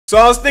So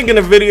I was thinking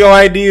of video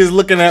ideas,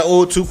 looking at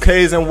old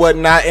 2Ks and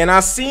whatnot, and I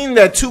seen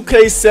that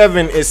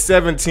 2K7 is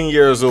 17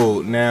 years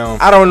old. Now,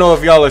 I don't know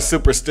if y'all are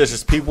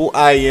superstitious people.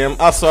 I am.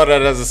 I saw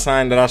that as a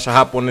sign that I should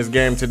hop on this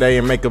game today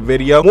and make a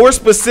video. More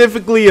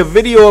specifically, a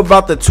video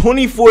about the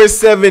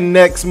 24/7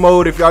 next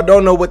mode. If y'all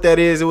don't know what that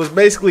is, it was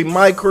basically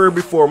MyCareer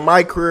before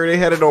MyCareer. They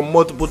had it on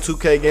multiple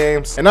 2K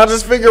games. And I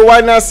just figured,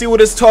 why not see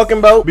what it's talking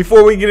about?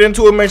 Before we get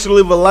into it, make sure to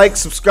leave a like,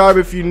 subscribe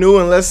if you're new,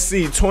 and let's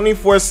see.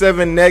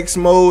 24/7 next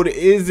mode,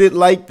 is it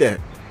like that?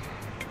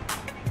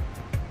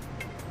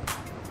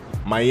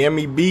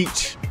 Miami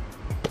Beach.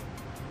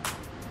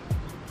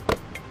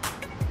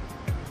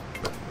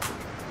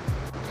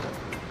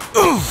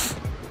 Oof!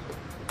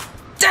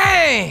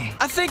 Dang!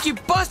 I think you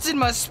busted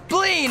my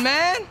spleen,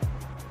 man!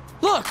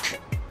 Look!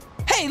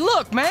 Hey,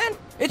 look, man!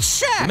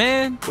 It's Shaq!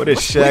 Man, What is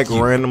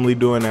Shaq randomly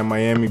doing at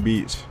Miami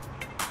Beach?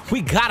 we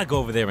gotta go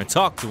over there and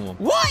talk to him.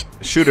 What?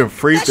 Shooting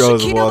free That's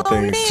throws of Shaquille all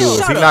things, O'Neal. too. Is he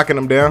Shut up. knocking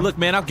them down? Look,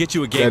 man, I'll get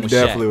you a game That with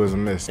definitely Shaq. was a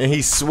miss. And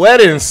he's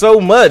sweating so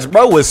much.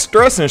 Bro was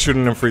stressing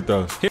shooting them free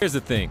throws. Here's the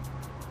thing.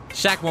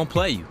 Shaq won't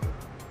play you.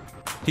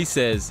 He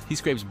says he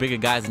scrapes bigger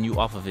guys than you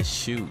off of his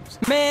shoes.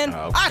 Man,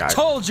 Oh, I God.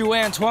 told you,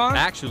 Antoine.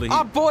 Actually,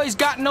 Our boy's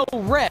got no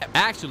rep.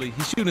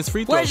 he's shooting his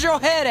free throws. Where's your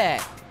head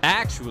at?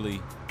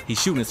 Actually,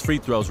 he's shooting his free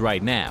throws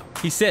right now.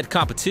 He said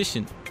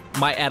competition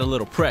might add a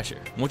little pressure.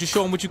 Won't you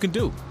show him what you can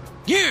do?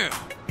 Yeah!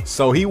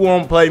 So he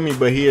won't play me,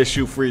 but he'll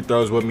shoot free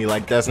throws with me.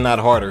 Like, that's not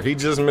harder. He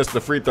just missed the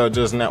free throw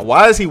just now.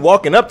 Why is he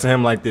walking up to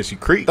him like this, you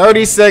creep?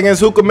 30 seconds.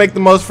 Who can make the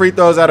most free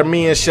throws out of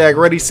me and Shaq?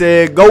 Ready,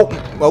 said, go.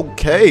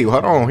 Okay,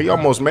 hold on. He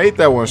almost made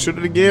that one. Shoot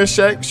it again,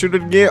 Shaq. Shoot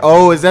it again.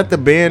 Oh, is that the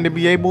band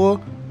NBA boy?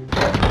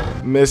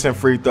 Missing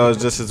free throws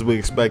just as we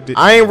expected.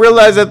 I ain't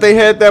realized that they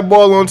had that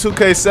ball on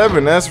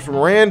 2K7. That's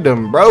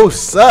random, bro.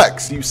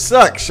 Sucks. You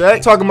suck,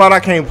 Shaq. Talking about I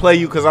can't play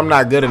you because I'm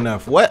not good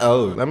enough. What?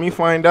 Oh, let me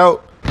find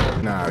out.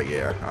 Nah,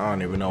 yeah. I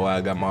don't even know why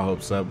I got my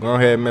hopes up. Go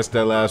ahead and miss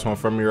that last one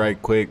from me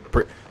right quick.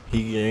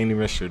 He ain't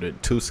even shoot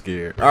it. Too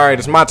scared. All right,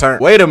 it's my turn.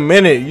 Wait a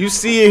minute. You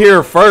see it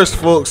here first,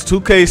 folks.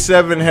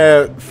 2K7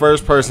 had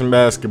first-person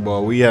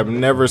basketball. We have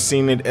never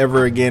seen it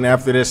ever again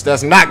after this.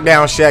 That's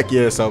knockdown Shaq.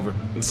 Yeah, it's over.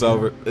 It's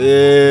over.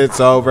 It's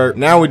over.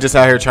 Now we just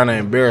out here trying to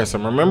embarrass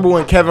him. Remember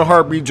when Kevin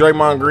Hart beat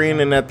Draymond Green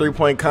in that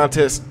three-point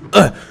contest?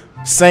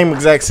 Same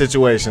exact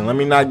situation. Let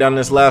me knock down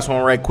this last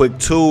one right quick.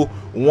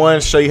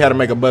 2-1. Show you how to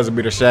make a buzzer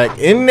beater, Shaq.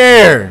 In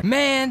there.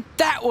 Man,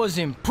 that was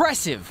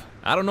impressive.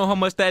 I don't know how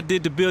much that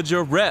did to build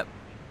your rep,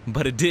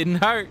 but it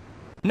didn't hurt.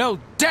 No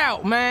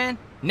doubt, man.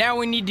 Now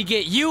we need to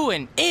get you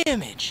an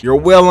image. You're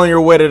well on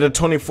your way to the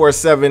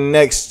 24/7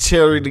 next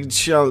charity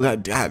show.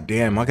 God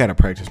damn, I gotta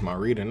practice my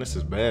reading. This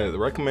is bad.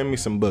 Recommend me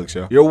some books,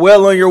 yo. You're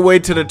well on your way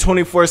to the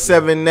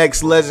 24/7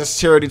 next Legends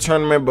charity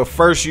tournament, but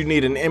first you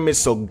need an image,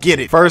 so get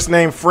it. First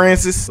name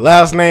Francis,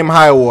 last name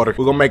Highwater.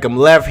 We're gonna make him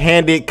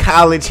left-handed.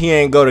 College, he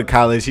ain't go to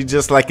college. He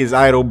just like his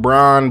idol,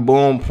 Bron,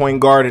 boom,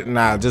 point guard.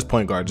 Nah, just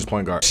point guard, just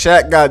point guard.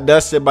 Shaq got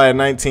dusted by a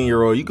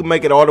 19-year-old. You can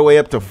make it all the way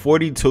up to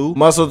 42.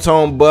 Muscle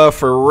tone,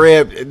 buff, or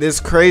ripped. This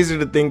crazy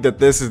to think that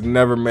this has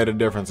never made a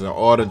difference in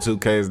all the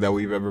 2Ks that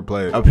we've ever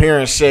played.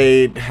 Appearance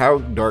shade, how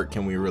dark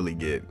can we really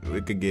get?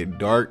 It could get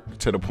dark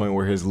to the point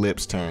where his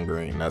lips turn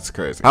green. That's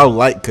crazy. How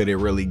light could it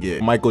really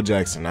get? Michael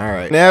Jackson, all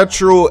right.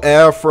 Natural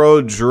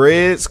afro,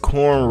 dreads,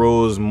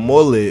 cornrows,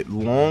 mullet,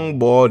 long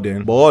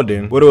balding. What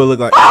do it look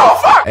like? Oh,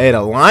 fuck! Hey,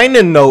 the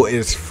lining note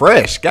is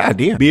fresh. God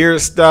damn.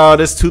 Beard style,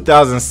 this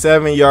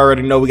 2007. You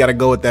already know we gotta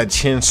go with that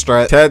chin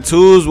strap.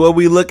 Tattoos, what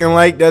we looking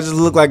like? That just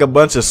look like a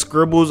bunch of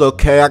scribbles.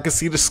 Okay, I can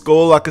see the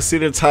skull. I can see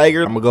the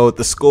tiger. I'm gonna go with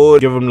the skull.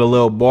 Give him the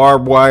little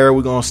barbed wire.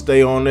 We're gonna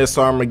stay on this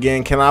arm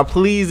again. Can I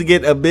please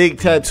get a big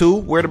tattoo?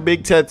 Where the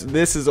big tattoo?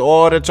 This is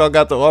all that y'all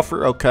got to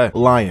offer? Okay.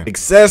 Lion.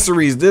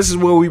 Accessories. This is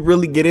where we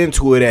really get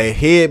into it. A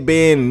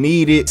headband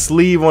needed.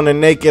 Sleeve on the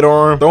naked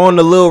arm. Throwing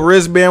the little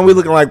wristband. We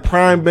looking like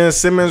prime Ben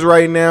Simmons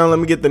right now. Let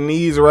me get the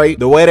knees right.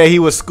 The way that he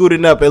was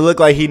scooting up, it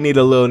looked like he need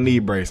a little knee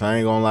brace. I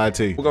ain't gonna lie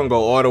to you. We're gonna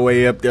go all the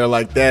way up there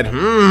like that.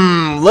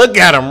 Look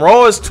at him.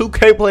 Rawest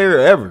 2K player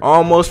ever.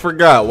 Almost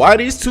forgot. Why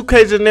these 2K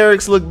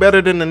generics look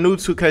better than the new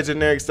 2K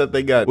generics that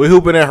they got? We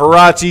hooping at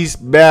Hirachis.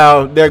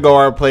 Bow. There go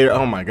our player.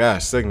 Oh my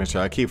gosh, signature.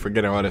 I keep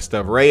forgetting all this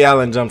stuff. Ray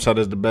Allen jump shot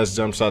is the best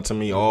jump shot to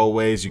me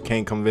always. You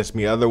can't convince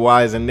me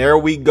otherwise. And there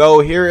we go.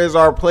 Here is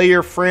our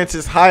player,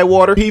 Francis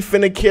Highwater. He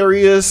finna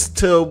carry us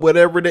to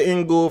whatever the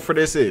end goal for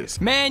this is.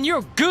 Man,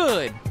 you're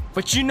good.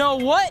 But you know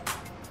what?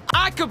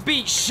 I could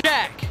beat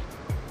Shaq.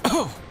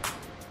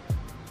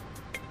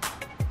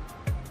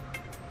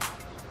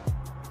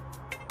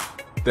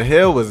 The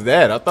hell was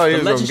that? I thought he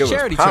was gonna Legends give us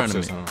charity props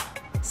or tournament.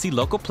 something. See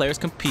local players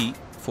compete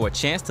for a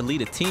chance to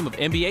lead a team of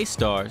NBA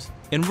stars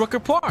in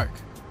Rooker Park.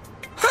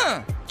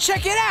 Huh,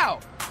 check it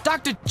out.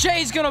 Dr.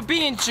 J's gonna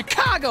be in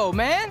Chicago,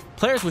 man.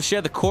 Players will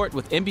share the court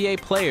with NBA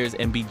players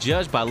and be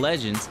judged by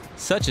legends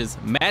such as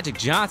Magic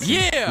Johnson,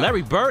 Yeah.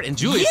 Larry Bird, and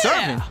Julius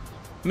Yeah. Erving.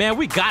 Man,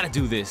 we gotta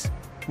do this.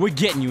 We're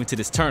getting you into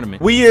this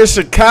tournament. We in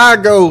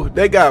Chicago.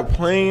 They got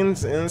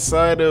planes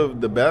inside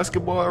of the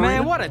basketball arena.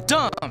 Man, what a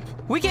dump.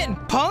 We getting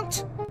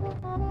punked?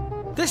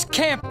 This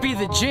can't be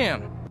the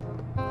gym.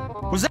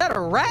 Was that a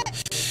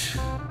rat?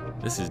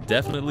 This is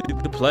definitely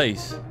the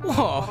place.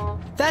 Whoa,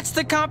 that's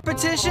the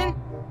competition?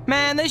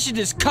 Man, they should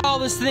just call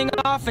this thing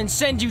off and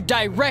send you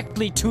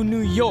directly to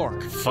New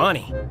York.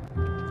 Funny.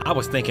 I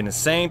was thinking the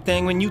same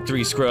thing when you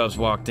three scrubs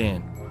walked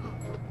in.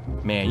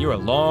 Man, you're a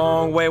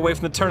long way away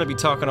from the turn to be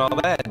talking all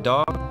that,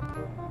 dog.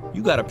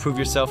 You gotta prove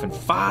yourself in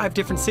 5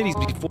 different cities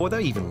before they'll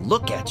even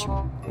look at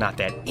you. Not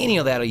that any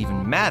of that'll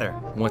even matter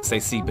once they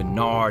see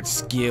Bernard's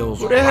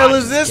skills. What the hell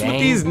is this with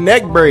these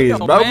neck braids,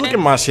 bro? Man, Look at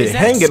my shit is that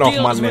hanging off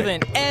my skills with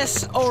neck. an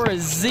S or a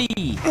Z?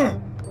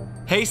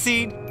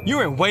 Hayseed,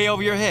 you're in way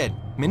over your head.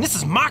 Man, this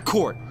is my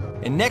court.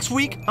 And next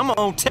week, I'm gonna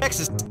own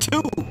Texas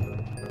too.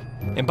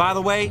 And by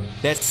the way,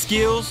 that's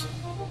skills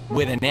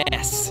with an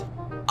S.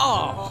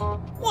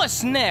 Oh,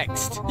 what's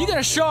next? You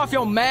gonna show off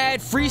your mad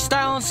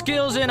freestyling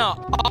skills in a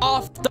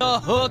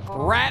off-the-hook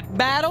rap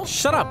battle?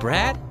 Shut up,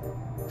 Brad.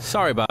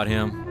 Sorry about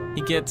him.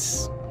 He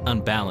gets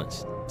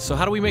unbalanced. So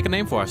how do we make a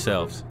name for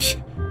ourselves?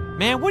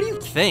 Man, what do you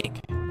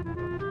think?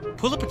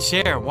 Pull up a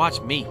chair and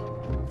watch me.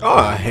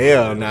 Oh,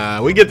 hell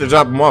nah. We get to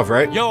drop him off,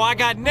 right? Yo, I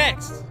got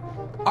next.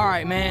 All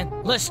right, man,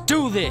 let's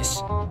do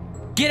this.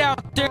 Get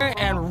out there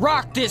and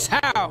rock this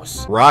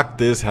house. Rock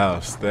this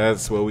house.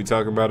 That's what we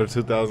talking about in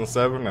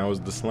 2007. That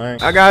was the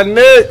slang. I got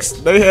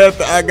next. They had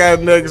the I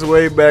got next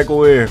way back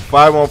when.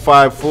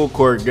 5-on-5 full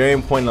court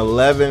game. Point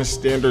 11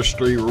 standard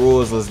street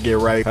rules. Let's get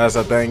right. That's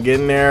the thing.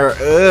 Getting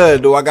there.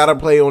 Do I gotta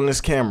play on this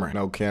camera?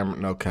 No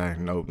camera. Okay.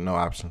 No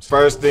options.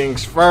 First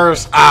things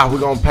first. We're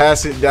gonna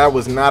pass it. That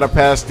was not a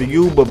pass to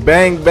you, but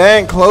bang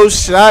bang,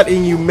 close shot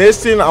and you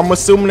missed it. I'm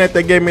assuming that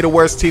they gave me the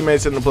worst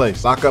teammates in the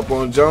place. Lock up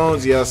on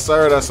Jones. Yes,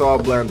 sir. That's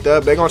all blamed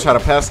up. They gonna try to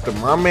pass to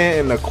my man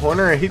in the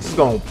corner and he just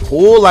gonna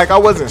pull like I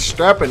wasn't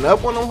strapping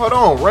up on him. Hold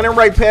on, running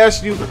right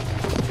past you.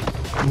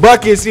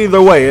 Buckets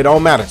either way, it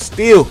don't matter.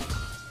 Steal.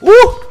 Woo!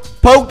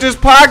 Poked his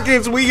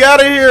pockets. We out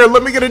of here.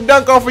 Let me get a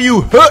dunk off of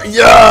you. Huh,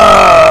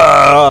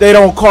 yeah! They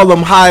don't call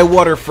him high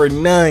water for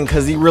none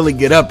because he really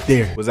get up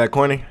there. Was that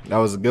corny? That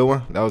was a good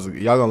one. That was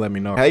y'all gonna let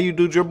me know. How you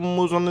do dribble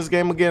moves on this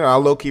game again? I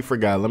low-key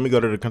forgot. Let me go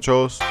to the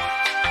controls.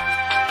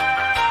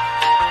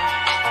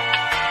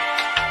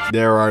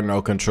 There are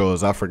no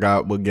controls. I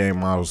forgot what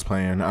game I was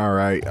playing. All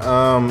right.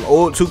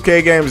 Old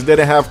 2K games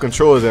didn't have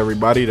controls,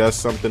 everybody. That's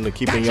something to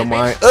keep in your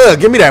mind.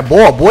 Give me that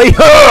ball, boy.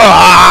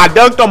 I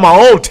dunked on my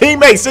own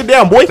teammate. Sit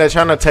down, boy. They're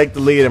trying to take the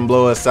lead and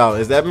blow us out.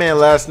 Is that man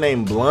last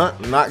name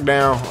Blunt?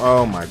 Knockdown.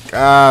 Oh my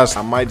gosh.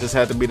 I might just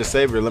have to be the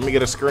savior. Let me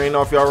get a screen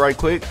off y'all right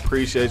quick.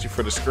 Appreciate you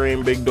for the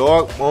screen, big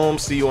dog. Boom.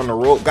 See you on the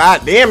road.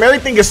 God damn,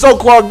 everything is so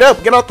clogged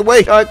up. Get out the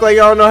way. Y'all act like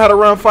y'all don't know how to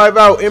run 5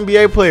 out.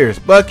 NBA players.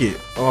 Bucket.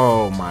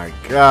 Oh my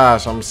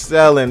gosh, I'm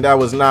selling. That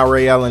was not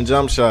Ray Allen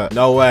jump shot.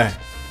 No way.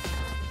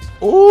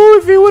 Ooh,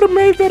 if he would have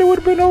made that, it would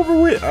have been over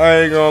with.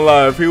 I ain't gonna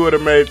lie. If he would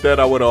have made that,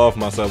 I would have off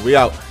myself. We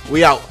out.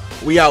 We out.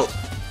 We out.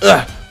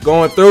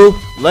 Going through.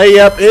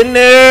 Layup in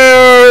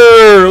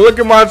there. Look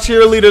at my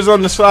cheerleaders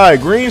on the side.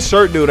 Green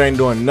shirt dude ain't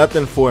doing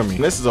nothing for me.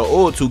 This is an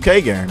old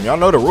 2K game. Y'all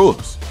know the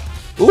rules.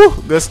 Ooh,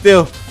 good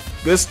steal.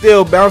 Good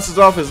steal. Bounces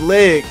off his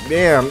leg.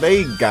 Damn,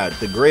 they got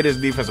the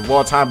greatest defense of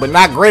all time, but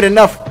not great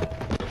enough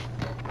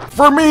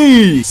for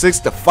me.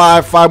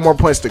 6-5, 5 more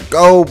points to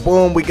go.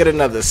 Boom, we get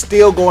another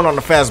steal going on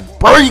the fast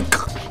break.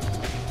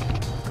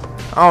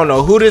 I don't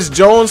know who this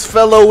Jones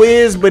fellow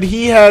is, but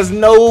he has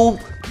no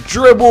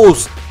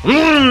dribbles.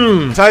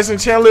 Tyson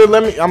Chandler,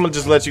 I'm gonna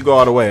just let you go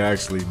all the way,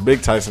 actually.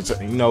 Big Tyson,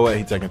 you know what,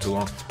 he taking too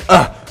long.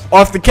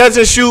 Off the catch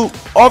and shoot,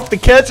 off the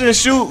catch and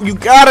shoot. You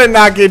gotta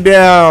knock it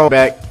down.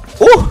 Back,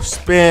 ooh,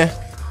 spin,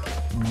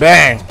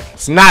 bang.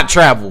 It's not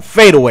travel,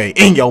 fade away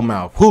in your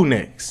mouth. Who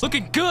next?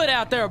 Looking good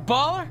out there,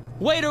 baller.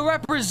 Way to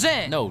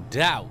represent. No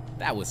doubt.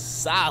 That was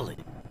solid.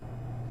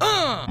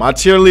 My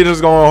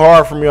cheerleaders going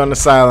hard for me on the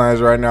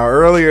sidelines right now.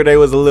 Earlier they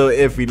was a little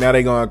iffy, now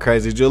they going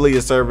crazy.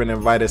 Julius Ervin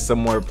invited some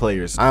more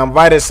players. I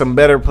invited some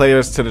better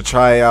players to the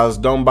tryouts.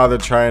 Don't bother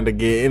trying to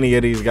get any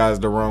of these guys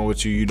to run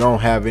with you. You don't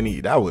have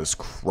any. That was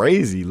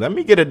crazy. Let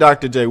me get a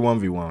Dr. J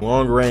 1v1.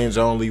 Long range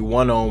only,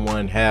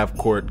 1-on-1, half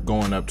court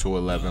going up to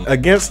 11.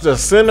 Against the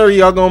center,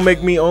 y'all gonna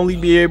make me only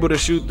be able to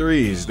shoot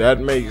threes. That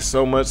makes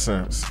so much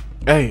sense.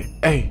 Hey,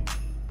 hey,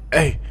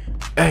 hey,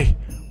 hey.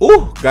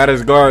 Ooh, got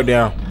his guard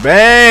down.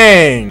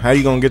 Bang! How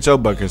you gonna get your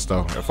buckets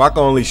though? If I can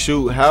only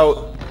shoot,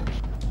 how?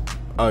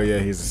 Oh yeah,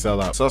 he's a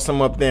sellout. Saw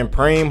some up there in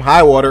Preem.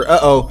 Highwater.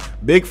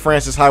 Big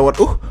Francis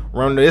Highwater. Ooh,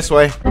 run this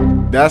way.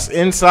 That's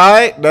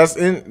inside. That's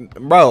in.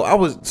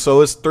 Bro,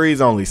 so it's threes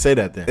only. Say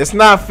that then. It's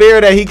not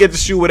fair that he gets to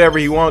shoot whatever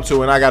he wants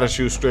to and I gotta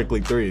shoot strictly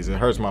threes. It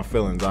hurts my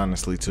feelings,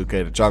 honestly,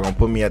 2K, that y'all gonna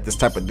put me at this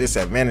type of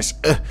disadvantage.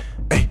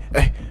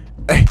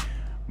 Hey.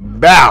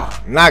 Bow,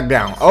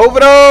 knockdown,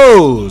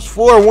 overdose,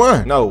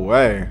 4-1. No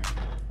way.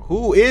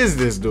 Who is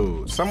this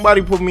dude?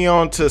 Somebody put me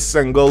on to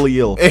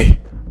Sangoliel. Hey,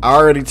 I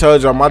already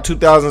told y'all my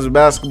 2000s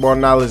basketball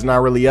knowledge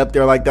not really up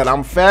there like that.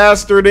 I'm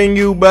faster than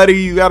you, buddy.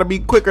 You gotta be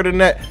quicker than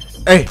that.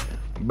 Hey,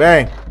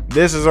 bang.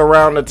 This is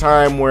around the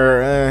time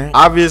where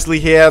obviously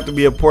he had to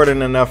be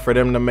important enough for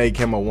them to make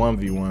him a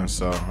 1v1.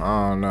 So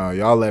I don't know.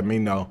 Y'all let me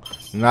know.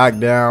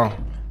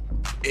 Knockdown.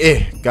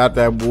 Got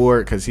that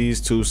board because he's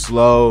too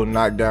slow.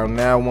 Knock down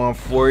that one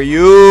for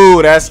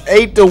you. That's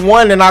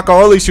 8-1, and I can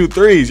only shoot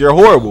threes. You're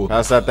horrible.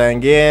 Pass that thing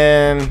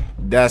again.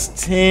 That's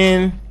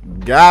 10.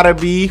 Gotta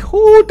be.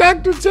 Ooh,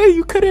 Dr. J,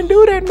 you couldn't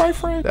do that, my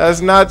friend.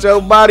 That's not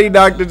your body,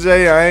 Dr.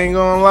 J. I ain't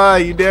gonna lie.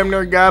 You damn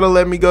near gotta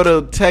let me go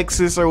to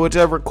Texas or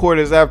whichever court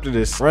is after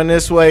this. Run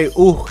this way.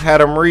 Ooh,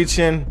 had him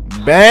reaching.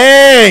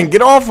 Bang!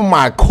 Get off of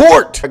my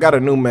court. I got a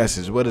new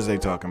message. What is they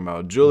talking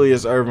about?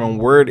 Julius Irvin,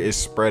 word is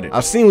spreading.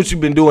 I've seen what you've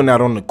been doing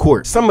out on the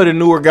court. Some of the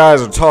newer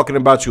guys are talking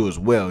about you as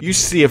well. You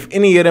see if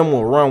any of them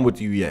will run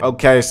with you yet.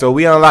 Okay, so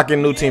we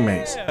unlocking new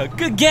teammates. Yeah,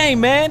 good game,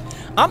 man.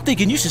 I'm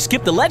thinking you should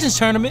skip the Legends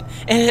tournament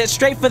and head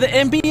straight for the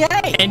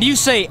NBA. And you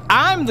say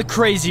I'm the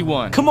crazy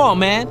one. Come on,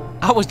 man.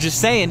 I was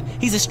just saying,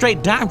 he's a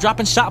straight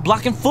dime-dropping,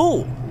 shot-blocking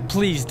fool.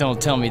 Please don't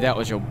tell me that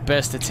was your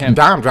best attempt.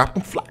 Dime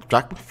dropping, flop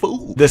dropping,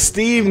 fool. The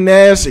Steve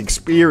Nash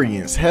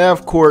experience.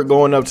 Half court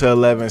going up to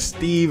 11.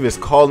 Steve is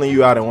calling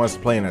you out and wants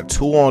to play in a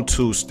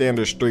 2-on-2.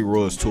 Standard street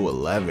rules to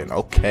 11.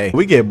 Okay.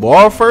 We get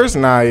ball first?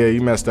 Nah, yeah, you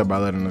messed up by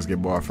letting us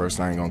get ball first.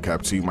 I ain't gonna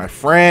cap to you, my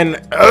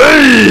friend.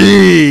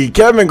 Hey,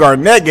 Kevin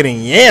Garnett getting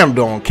yammed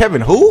on.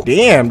 Kevin who?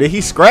 Damn, did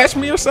he scratch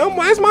me or something?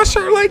 Why is my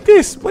shirt like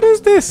this? What is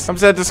this? I'm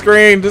set the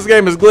screen. This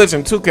game is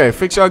glitching. 2K,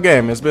 fix your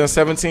game. It's been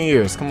 17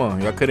 years. Come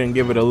on, y'all couldn't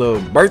give it a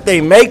little birthday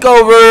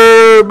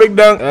makeover. Big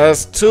dunk.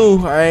 That's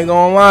 2. I ain't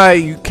gonna lie.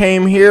 You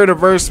came here to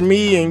verse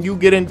me and you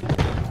get in.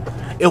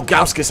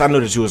 Ilgauskas, I knew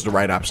that you was the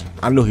right option.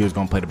 I knew he was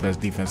gonna play the best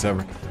defense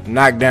ever.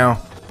 Knock down.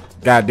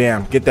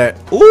 Goddamn. Get that.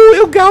 Ooh,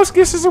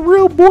 Ilgauskas is a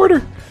real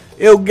border.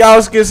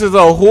 Ilgauskas is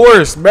a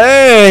horse.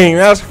 Bang.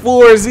 That's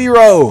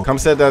 4-0. Come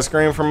set that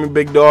screen for me,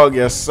 big dog.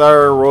 Yes,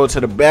 sir. Roll to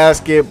the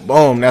basket.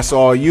 Boom. That's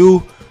all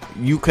you.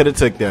 You could have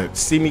took that.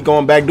 See me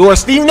going back door.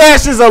 Steve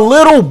Nash is a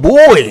little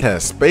boy.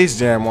 Has Space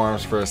Jam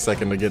arms for a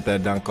second to get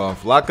that dunk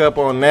off. Lock up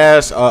on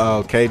Nash.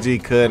 Uh-oh.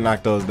 KG could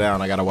knock those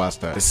down. I gotta watch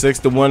that. It's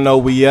 6-1 though.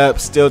 We up.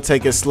 Still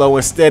take it slow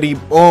and steady.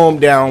 Boom.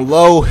 Down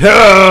low.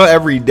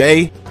 Every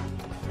day.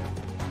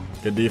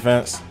 Good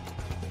defense.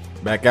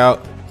 Back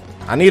out.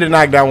 I need to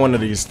knock down one of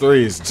these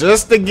threes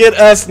just to get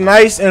us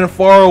nice and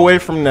far away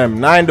from them.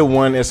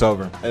 9-1. It's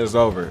over. It's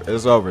over.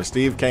 It's over.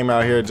 Steve came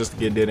out here just to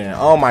get dead in.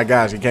 Oh my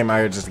gosh, he came out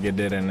here just to get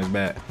dead in. It's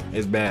bad.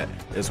 It's bad.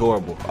 It's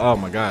horrible. Oh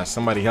my gosh.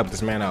 Somebody help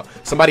this man out.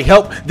 Somebody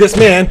help this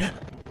man.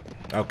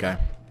 Okay.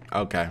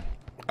 Okay.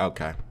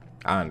 Okay.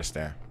 I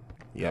understand.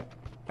 Yep.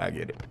 I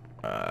get it.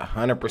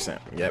 100%.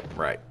 Yep.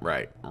 Right.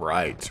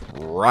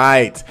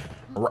 Right.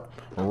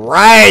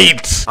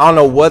 I don't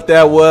know what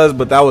that was,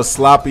 but that was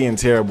sloppy and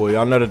terrible.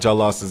 Y'all know that y'all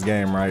lost this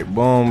game, right?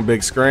 Boom,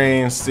 big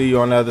screen. See you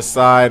on the other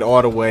side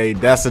all the way.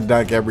 That's a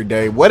dunk every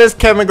day. What is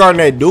Kevin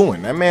Garnett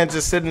doing? That man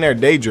just sitting there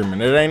daydreaming.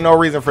 There ain't no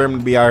reason for him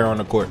to be out here on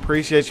the court.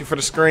 Appreciate you for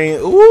the screen.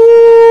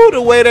 Ooh,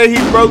 the way that he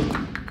broke.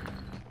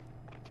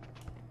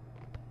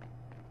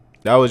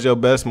 That was your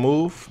best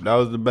move? That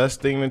was the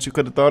best thing that you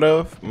could have thought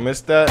of?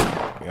 Missed that?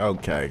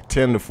 Okay,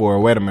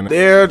 10-4. Wait a minute.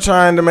 They're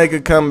trying to make a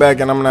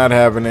comeback, and I'm not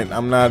having it.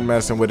 I'm not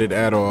messing with it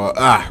at all.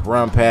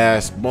 Run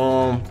pass.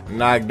 Boom.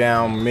 Knock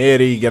down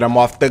midi. Get him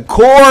off the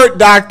court,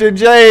 Dr.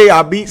 J.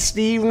 I beat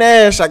Steve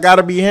Nash. I got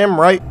to be him,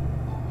 right?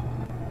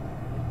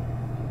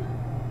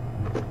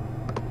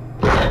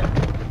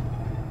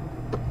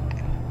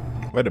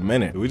 Wait a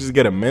minute. Did we just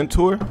get a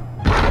mentor?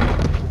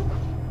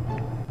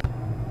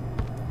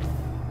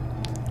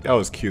 That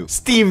was cute.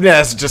 Steve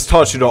Nash just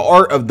taught you the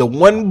art of the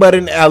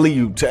one-button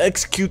alley-oop. To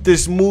execute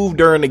this move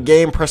during the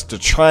game, press the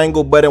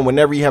triangle button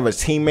whenever you have a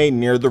teammate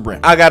near the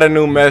rim. I got a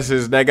new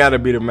message. That got to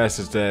be the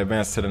message to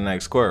advance to the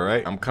next court,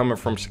 right? I'm coming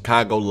from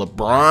Chicago.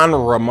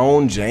 LeBron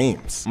Ramon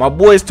James. My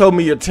boys told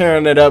me you're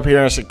tearing it up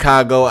here in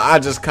Chicago. I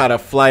just caught a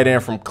flight in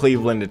from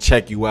Cleveland to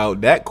check you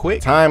out that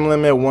quick. Time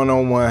limit,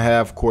 1-on-1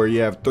 half court. You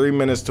have 3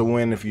 minutes to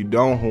win. If you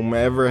don't,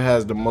 whomever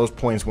has the most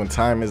points when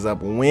time is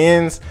up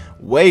wins.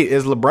 Wait,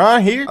 is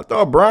LeBron here? I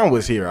thought Bron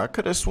was here. I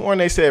could have sworn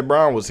they said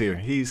Bron was here.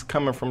 He's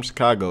coming from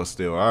Chicago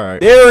still. All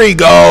right. There he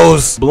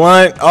goes.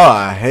 Blunt.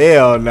 Oh,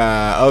 hell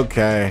nah.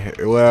 Okay.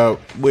 Well,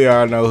 we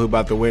all know who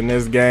about to win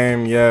this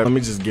game. Yeah. Let me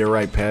just get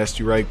right past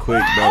you right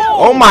quick, bro.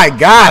 Oh, my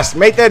gosh.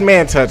 Make that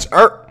man touch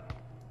earth.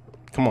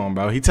 Come on,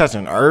 bro. He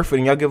touching earth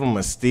and y'all give him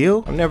a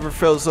steal? I've never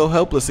felt so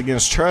helpless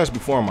against trash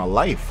before in my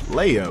life.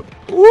 Layup.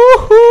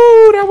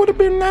 Woohoo! That would have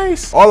been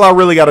nice. All I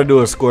really got to do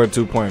is score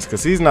 2 points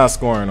because he's not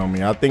scoring on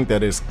me. I think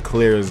that it's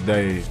clear as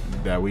day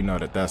that we know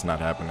that that's not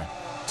happening.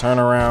 Turn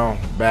around.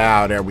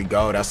 Bow. There we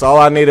go. That's all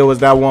I needed was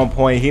that 1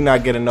 point. He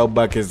not getting no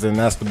buckets, and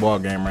that's the ball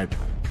game right there.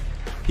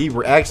 He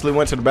actually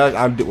went to the back.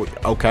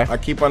 Okay. I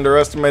keep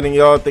underestimating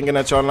y'all, thinking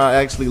that y'all not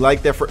actually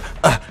like that for.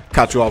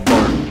 Caught you off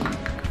guard.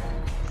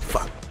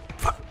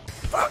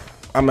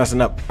 I'm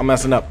messing up.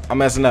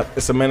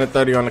 It's a minute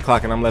 30 on the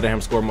clock, and I'm letting him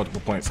score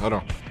multiple points. Hold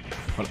on.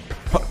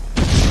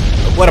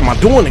 What am I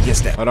doing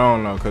against that? Hold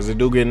on, no, because it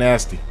do get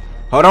nasty.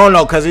 Hold on,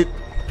 no, because it.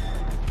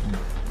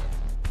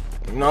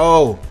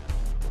 No.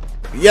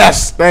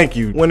 Yes, thank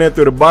you. Went in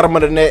through the bottom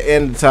of the net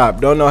and the top.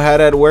 Don't know how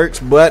that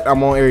works, but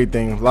I'm on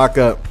everything. Lock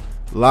up.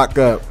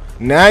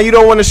 Now you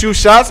don't want to shoot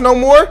shots no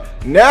more?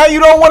 Now you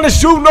don't want to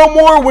shoot no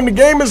more when the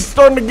game is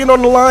starting to get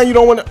on the line? You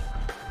don't want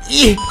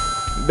to...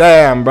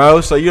 Damn,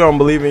 bro. So you don't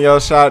believe in your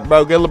shot?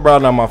 Bro, get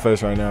LeBron out my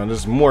face right now.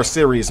 There's more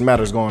serious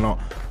matters going on.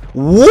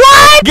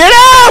 What? Get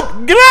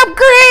up! Get up,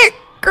 Craig!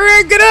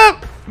 Craig, get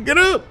up! Get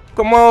up!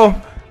 Come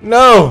on.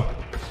 No.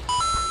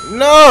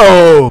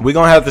 No. We're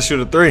going to have to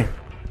shoot a 3.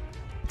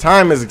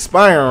 Time is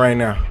expiring right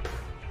now.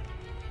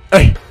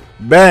 Hey,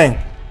 bang.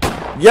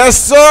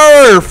 Yes,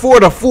 sir.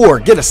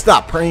 4-4. Get a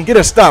stop, Preem. Get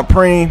a stop,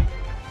 Preem.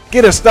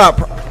 Get a stop.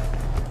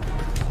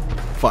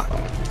 Fuck.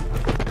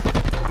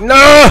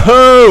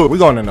 No. We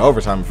going into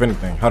overtime, if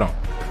anything. Hold on.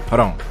 Hold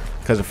on.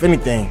 Because if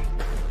anything,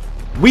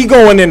 we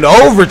going into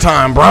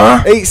overtime,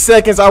 bruh. 8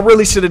 seconds. I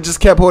really should have just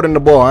kept holding the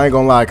ball. I ain't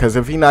going to lie. Because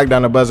if he knocked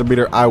down the buzzer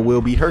beater, I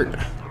will be hurt.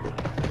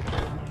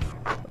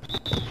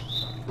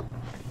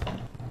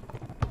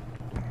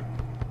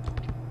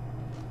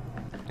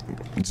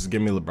 Just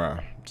give me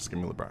LeBron. Just give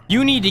me LeBron.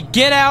 You need to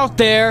get out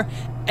there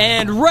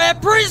and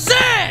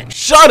represent!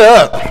 Shut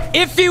up!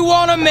 If you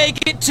want to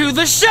make it to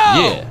the show!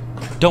 Yeah,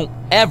 don't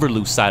ever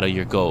lose sight of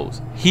your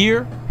goals,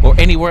 here or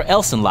anywhere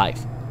else in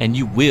life, and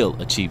you will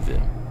achieve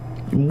them.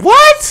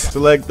 What?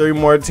 Select 3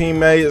 more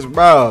teammates,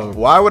 bro.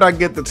 Why would I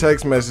get the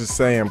text message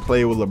saying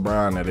play with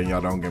LeBron and then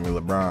y'all don't give me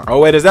LeBron? Oh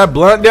wait, is that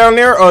Blunt down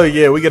there? Oh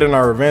yeah, we getting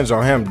our revenge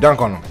on him.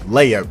 Dunk on him.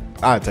 Layup.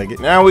 I'll take it.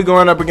 Now we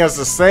going up against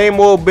the same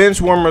old bench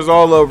warmers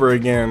all over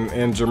again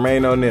in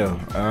Jermaine O'Neal.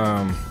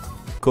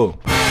 Cool.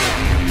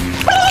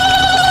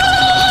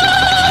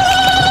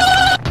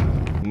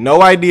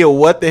 No idea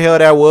what the hell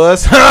that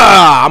was.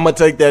 I'm gonna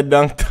take that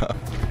dunk though.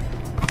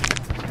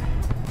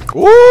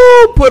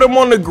 Woo! Put him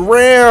on the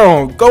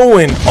ground,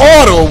 going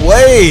all the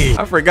way.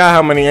 I forgot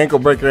how many ankle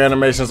breaker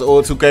animations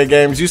old 2K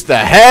games used to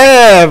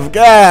have.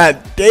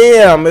 God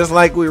damn, it's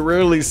like we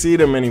rarely see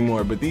them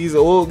anymore. But these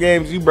old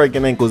games, you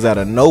breaking ankles out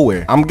of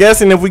nowhere. I'm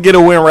guessing if we get a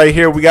win right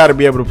here, we got to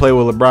be able to play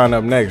with LeBron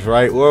up next,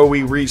 right? Or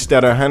we reached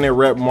that 100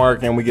 rep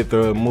mark and we get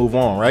to move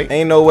on, right?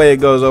 Ain't no way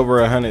it goes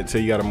over 100 till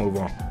you got to move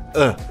on.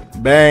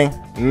 Bang.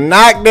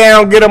 Knock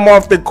down, get him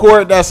off the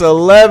court. That's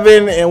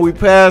 11, and we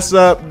pass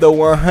up the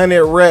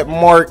 100 rep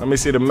mark. Let me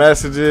see the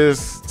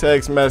messages.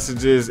 Text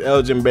messages.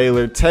 Elgin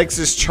Baylor.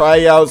 Texas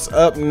tryouts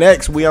up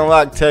next. We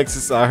unlock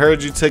Texas. I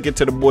heard you took it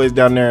to the boys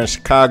down there in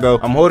Chicago.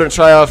 I'm holding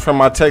tryouts for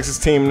my Texas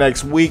team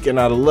next week, and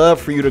I'd love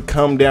for you to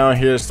come down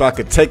here so I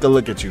could take a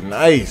look at you.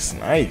 Nice,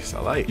 nice. I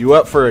like you.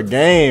 Up for a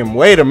game.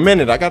 Wait a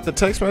minute. I got the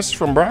text message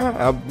from Brian.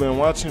 I've been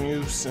watching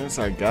you since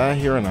I got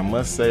here, and I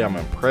must say I'm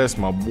impressed.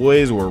 My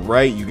boys were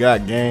right. You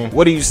got game.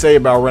 What do you say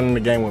about running the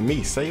game with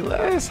me? Say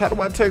less. How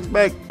do I text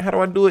back? How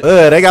do I do it?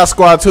 They got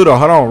squad too though.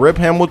 Hold on. Rip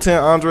Hamilton,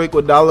 Andre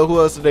Iguodala. Who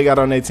else do they got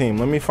on their team?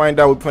 Let me find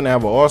out. We're gonna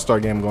have an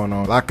all-star game going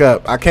on. Lock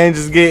up. I can't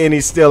just get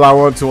any steal I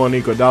want to on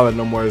Iguodala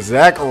no more.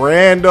 Zach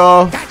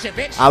Randolph. Gotcha,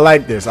 bitch. I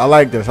like this. I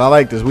like this. I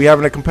like this. We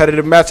having a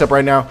competitive matchup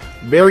right now.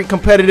 Very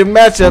competitive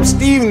matchup.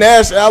 Steve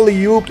Nash,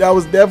 alley-oop. That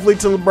was definitely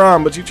to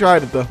LeBron, but you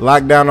tried it though.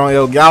 Lockdown on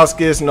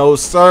Ilgauskas. No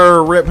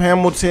sir. Rip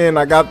Hamilton.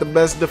 I got the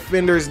best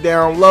defenders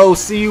down low.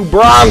 See you,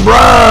 Bron.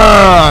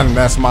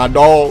 That's my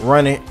dog.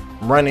 Run it,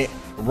 run it,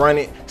 run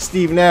it.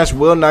 Steve Nash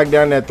will knock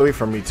down that 3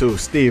 for me too.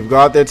 Steve, go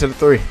out there to the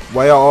 3.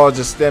 Why y'all all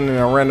just standing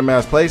in random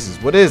ass places?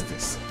 What is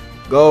this?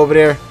 Go over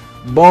there.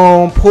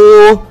 Boom,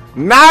 pull,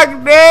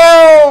 knock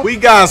down. We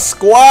got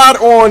squad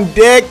on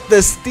deck.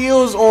 The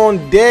steals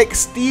on deck.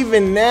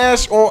 Steven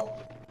Nash on.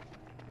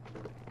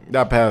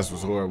 That pass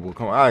was horrible.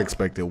 Come on, I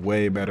expected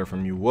way better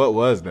from you. What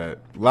was that?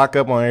 Lock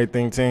up on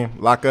everything, team.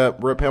 Lock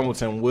up. Rip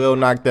Hamilton will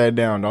knock that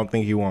down. Don't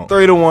think he won't.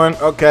 3-1.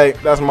 Okay,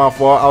 that's my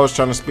fault. I was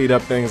trying to speed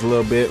up things a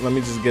little bit. Let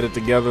me just get it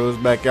together. Let's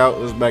back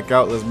out. Let's back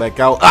out. Let's back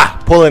out. Ah,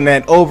 pulling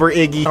that over,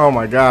 Iggy. Oh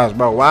my gosh,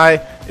 bro.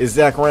 Why is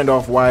Zach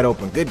Randolph wide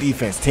open? Good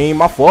defense, team.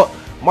 My fault.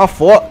 My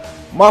fault.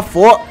 My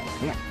fault.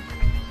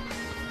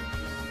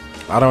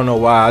 I don't know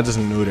why. I just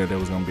knew that it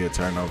was going to be a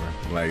turnover.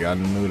 Like, I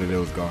knew that it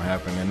was going to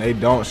happen. And they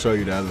don't show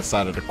you the other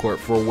side of the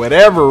court. For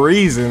whatever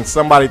reason,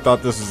 somebody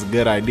thought this was a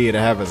good idea to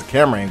have as a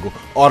camera angle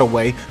all the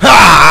way.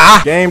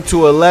 Ha! Game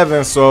to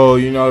 11. So,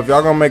 you know, if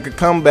y'all going to make a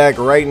comeback,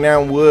 right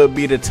now would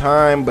be the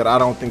time. But I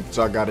don't think that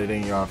y'all got it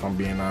in y'all, if I'm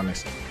being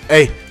honest.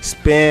 Hey,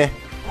 spin.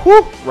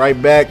 Whoo,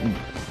 right back.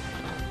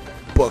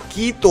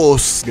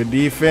 Poquitos. Good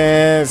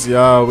defense.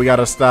 Yo, we got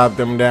to stop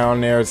them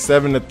down there.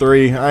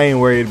 7-3. I ain't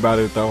worried about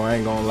it, though. I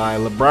ain't going to lie.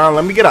 LeBron,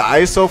 let me get an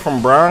ISO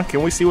from Bron.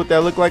 Can we see what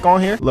that look like on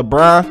here?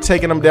 LeBron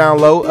taking them down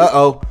low.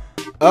 Uh-oh.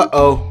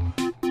 Uh-oh.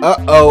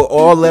 Uh-oh.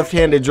 All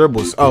left-handed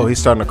dribbles. Oh, he's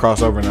starting to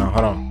cross over now.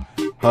 Hold on.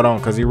 Hold on,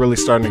 because he's really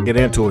starting to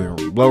get into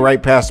it. Blow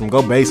right past him.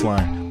 Go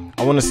baseline.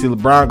 I want to see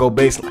LeBron go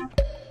baseline.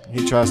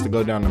 He tries to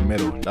go down the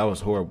middle. That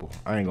was horrible.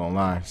 I ain't gonna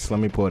lie. Just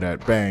let me pull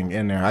that. Bang,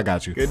 in there. I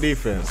got you. Good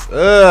defense.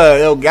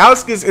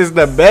 Ilgauskas is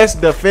the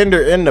best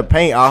defender in the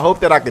paint. I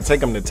hope that I could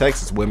take him to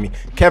Texas with me.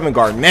 Kevin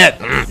Garnett.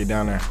 Get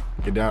down there.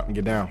 Get down.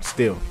 Get down.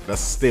 Steal. That's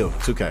a steal.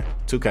 2K.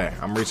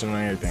 2K. I'm reaching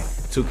on everything.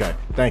 2K.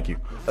 Thank you.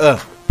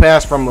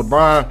 Pass from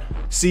LeBron.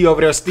 See over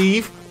there,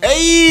 Steve.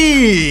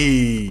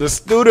 Hey! The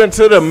student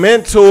to the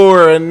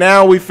mentor, and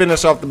now we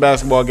finish off the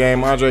basketball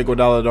game. Andre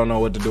Iguodala don't know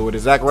what to do with it.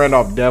 Zach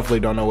Randolph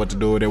definitely don't know what to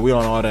do with it. We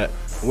on all that.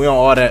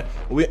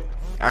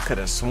 I could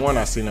have sworn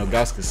I seen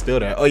Nogaska steal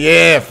that. Oh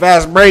yeah,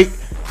 fast break.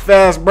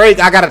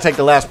 I gotta take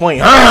the last point.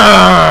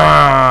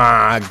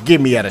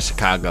 Give me out of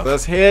Chicago.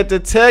 Let's head to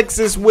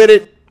Texas with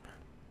it.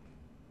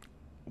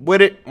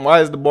 Why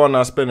is the ball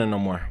not spinning no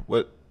more?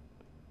 What?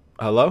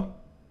 Hello?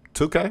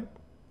 2K?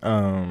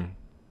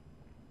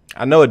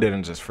 I know it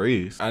didn't just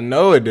freeze.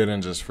 Hello?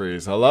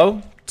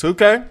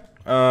 2K?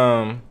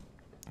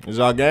 Is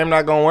y'all game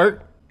not gonna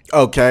work?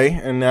 Okay,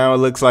 and now it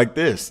looks like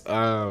this.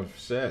 Oh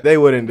shit. They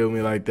wouldn't do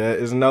me like that.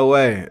 There's no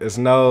way. It's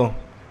no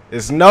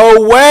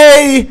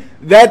way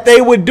that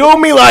they would do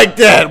me like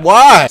that.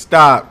 Why?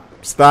 Stop.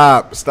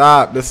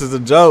 This is a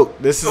joke.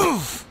 This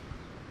is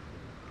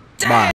bye.